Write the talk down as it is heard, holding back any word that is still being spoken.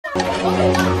I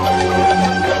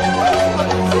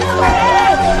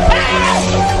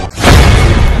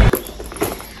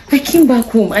came back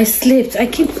home. I slept. I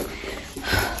came. Oh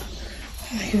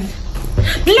my God.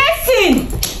 Blessing!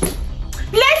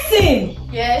 Blessing!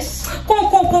 Yes. Come.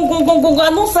 I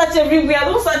don't search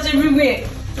everywhere.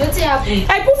 What's happening?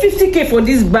 I put 50k for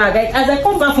this bag. As I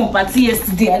come back from party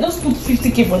yesterday, I just put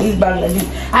 50k for this bag like this.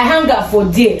 I hang out for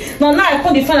there. Now I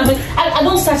call the fan. I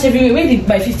don't search everywhere. Where did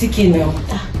my 50k now?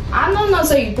 I don't know,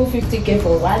 so you put 50k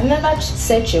for. I never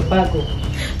search your bag.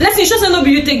 Blessing, you sure say no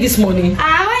be you take this money?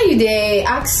 Why you dey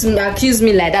accuse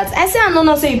me like that? I say I don't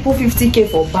know, so you put 50k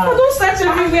for bag. I don't search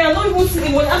everywhere. I don't even see the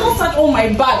money. I don't search all my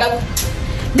bag.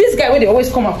 This guy where they always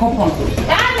come and compound.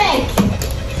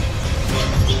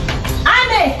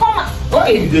 Ahmed, come on.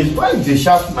 Okay. Why did they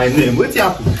shout my name? What's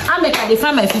happening? Ahmed, I dey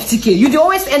find my 50k. You dey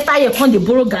always enter here, come dey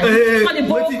borrow garri, come dey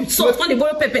borrow salt, come dey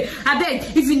borrow pepper. I beg,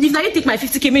 if now you take my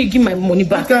 50k, may you give my money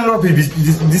back. This kind of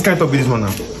this kind of business one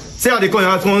now. Say how they call your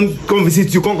house, come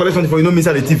visit you, come collect something for you, don't miss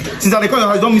the thief. Since they call your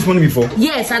house, you don't miss money before.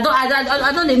 Yes, I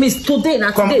don't miss today.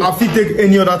 Now come, today. I fit take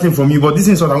any other thing from you, but this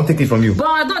is what I won't take it from you. But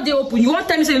I don't they open. You won't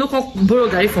tell me say you don't come borrow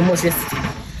garri from us yesterday.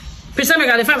 Precisely,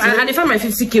 I find my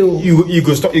 50k. You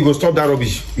go stop that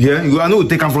rubbish. Yeah, I know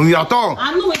take them from you at all.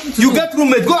 I know what to do. You get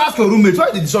roommate. Go ask your roommate. Why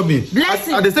did you disturb me?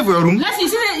 Blessing. Are they stay for your room? Blessing. You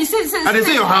say. Are they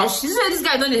stay your house? You say this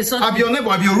guy don't insult. Have your neighbor?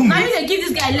 Have your roommate? Now you give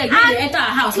this guy leg. They enter our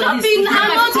house like this.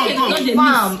 I'm not taking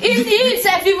ma'am. He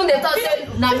said even they thought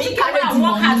na me carry the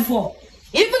money.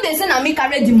 Even they say na me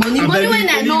carry the money. Money when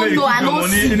I don't know, I don't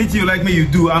see. Anything you like me, you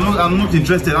do. I'm not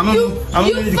interested. You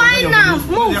find out.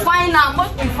 Move find out.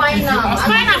 What you find out?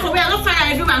 Find out for me. I don't find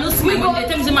out everywhere. I don't see my money. They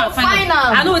tell me to find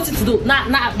out. I know what to do. Nah.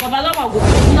 Babalawo go.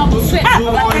 Now go swear.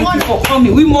 Thank you for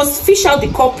coming. We must fish out the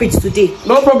culprit today.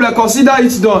 No problem. Consider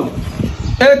it done.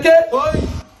 Okay. Oi.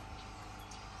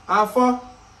 Afa.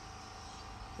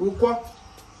 Ukwa.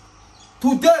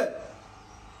 Today,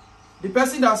 the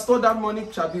person that stole that money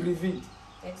shall be revealed.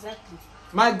 Exactly.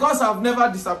 My gods have never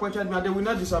disappointed me and they will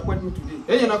not disappoint me today.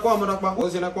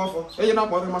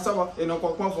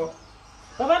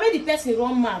 Baba, make the person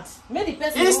run mad. Make the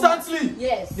person instantly. Run mad.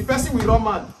 Yes. The person will run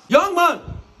mad. Young man,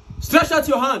 stretch out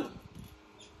your hand.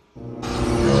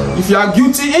 If you are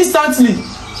guilty, instantly,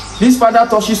 this father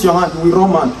touches your hand, he will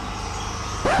run mad.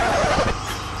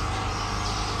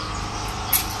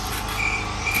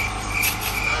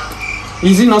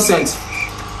 He's innocent.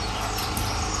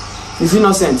 He's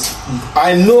innocent.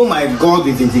 I know my God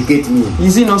will vindicate me.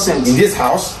 He's innocent. In this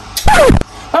house?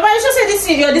 Baba, you should say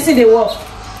this in the work.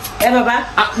 Eh, Baba?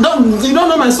 You don't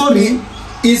know my story?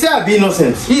 He said I'll be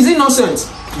innocent. He's innocent.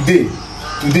 Today.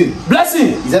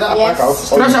 Blessing. Is that yes. Out?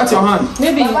 Stretch out your hand.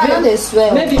 Maybe you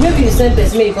swear. Maybe you send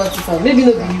person, maybe you got to find. Maybe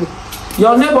not be you.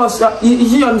 Your neighbors, is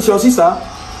she your sister?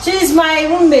 She is my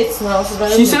roommate now.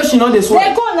 She said she know this one.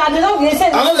 They go now. They don't. They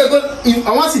said.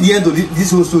 I want to see the end of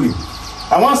this whole story.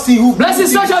 I want to see who. Blessing,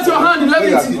 stretch out your hand.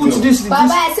 Let me put this. Baba,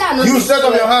 I say I know. You stretch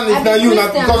out your hand. It's not you now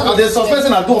because the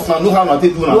suspecting I don't know how to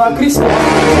take you now. You are Christian.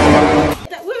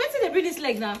 Wait till they bring this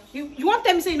leg now. You want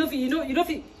them to say you don't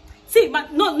feel. See,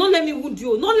 but no, let me wound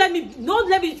you. Not let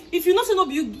me. If you not say no,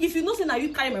 if you not say now you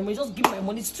carry my money, just give my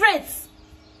money straight.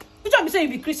 Which one be say you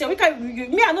be Christian? Me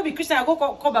I not be Christian. I go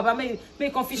call Baba. May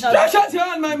come fish out. Stretch out your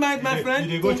hand, my friend.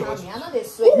 You go church. I know they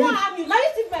swear. Who are you? Now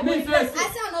you think my money. Me I say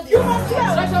I know they You must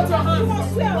swear. Stretch out your hand. You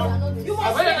must swear. You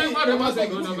must swear.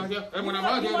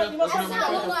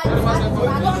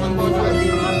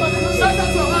 Stretch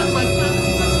out your hand, my friend.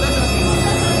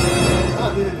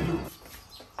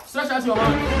 Stretch out your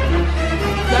hand.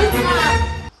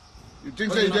 You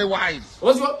think so you're wise?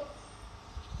 What's your?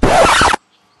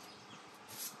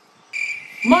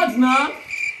 Mad now?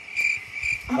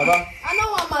 Baba. I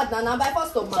know one mad now by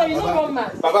first of So you know wrong man.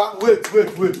 Baba, wait.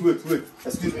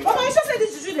 Excuse me. Baba, you should say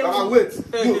this is you. Baba, wait.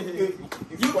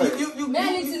 You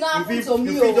Many not happen to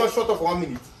me. You just shut up for 1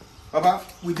 minute. Baba,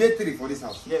 we did 3 for this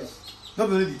house. Yes. Not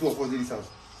only the 2 of us in this house.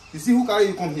 You see who carry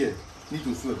you come here? Need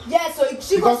to swear. Yes, so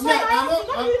she go Because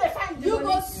sweat. You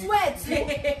go sweat.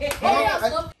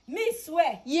 Me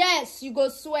swear. Yes, you go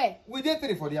swear. We did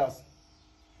 3 for the house.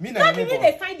 Me Not be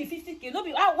they find the 50k. No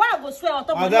be why I go swear on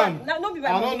top of Madam, that. No be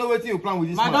I don't know what you plan with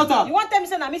this My man. daughter. You want them to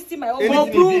say I miss my own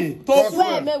Anything money? he did, To just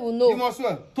swear, me will know. You must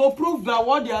swear. To prove that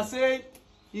what they are saying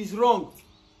is wrong,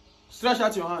 stretch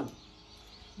out your hand.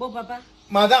 But Baba,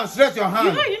 Madam, stretch your hand.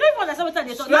 you don't even understand what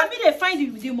they talk. Now me they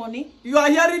find the money. You are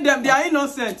hearing them. They are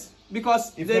innocent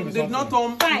because If they not be did not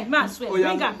something. Fine, man, swear. Oh,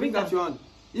 yeah, Bring out that. your hand.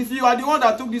 If you are the one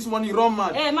that took this money, run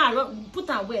man. Eh, man, put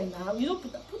her away now. You don't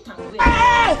put her away.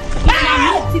 Hey! If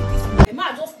I take this money,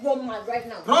 man, just run mad right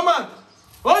now. Run man.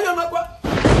 Oh, you're not what?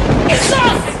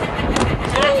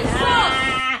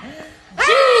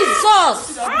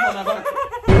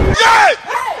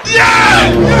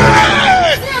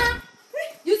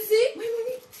 You see?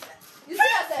 You see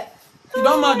yourself? You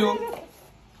don't mad though.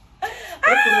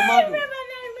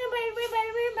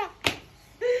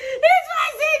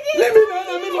 Let me know,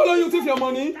 let me follow you take your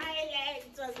money.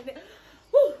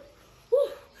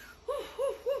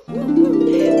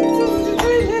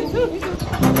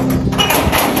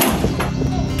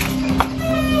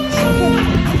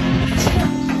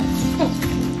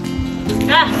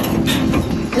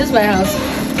 This is my house.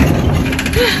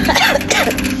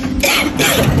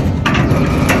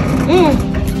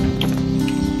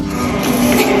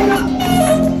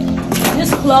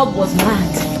 This club was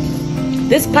mad.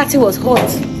 This party was hot.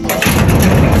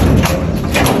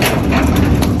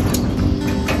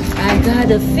 I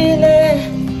got a feeling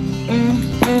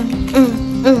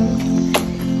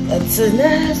that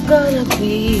tonight's gonna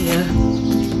be.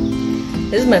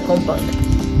 This is my compound.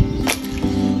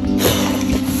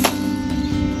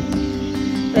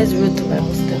 Let's route to my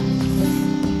hostel.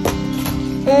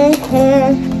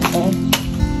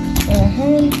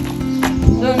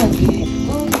 Gonna be.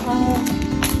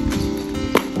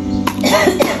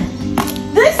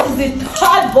 This is the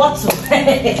third bottle.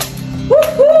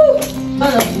 Woohoo!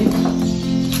 Gonna be.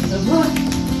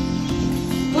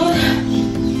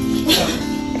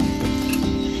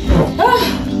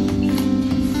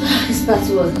 This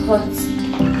party was hot.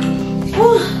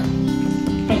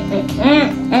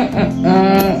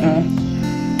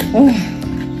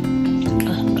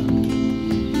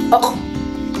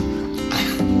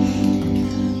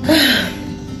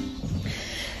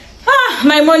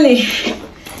 My money,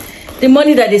 the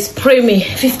money that is spray me,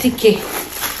 50K.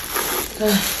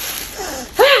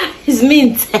 It's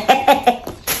mint.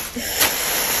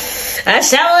 I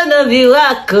shall wanna be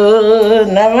wako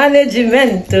na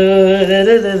management.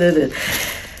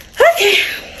 Okay.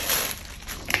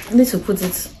 I need to put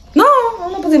it. No,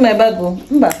 I'm not putting my bag. I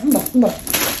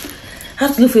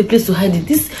have to look for a place to hide it.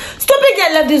 This stupid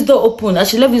girl left this door open. I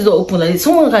should leave this door open. Like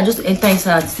someone can just enter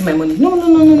inside and see my money. No.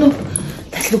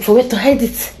 Let's look for where to hide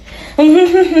it.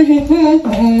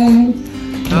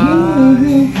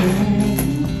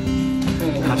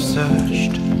 I've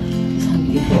searched.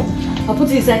 I'll put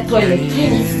it inside toilet.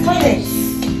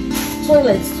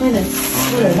 Toilet.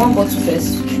 One bottle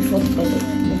first. Before toilet.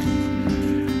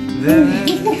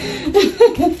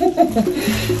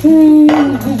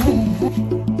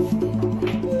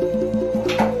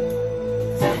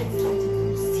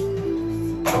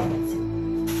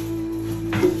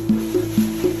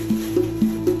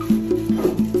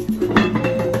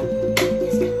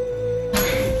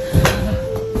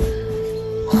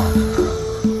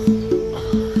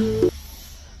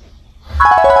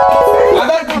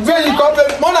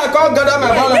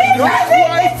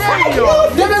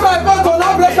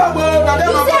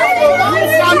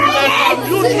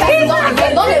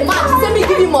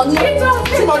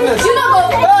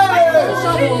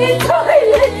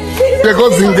 They go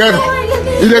Zinger.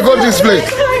 They go this place.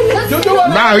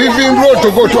 Now even road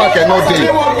to go to I cannot do.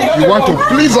 You want to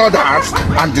please others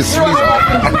and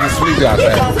displease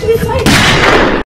yourself.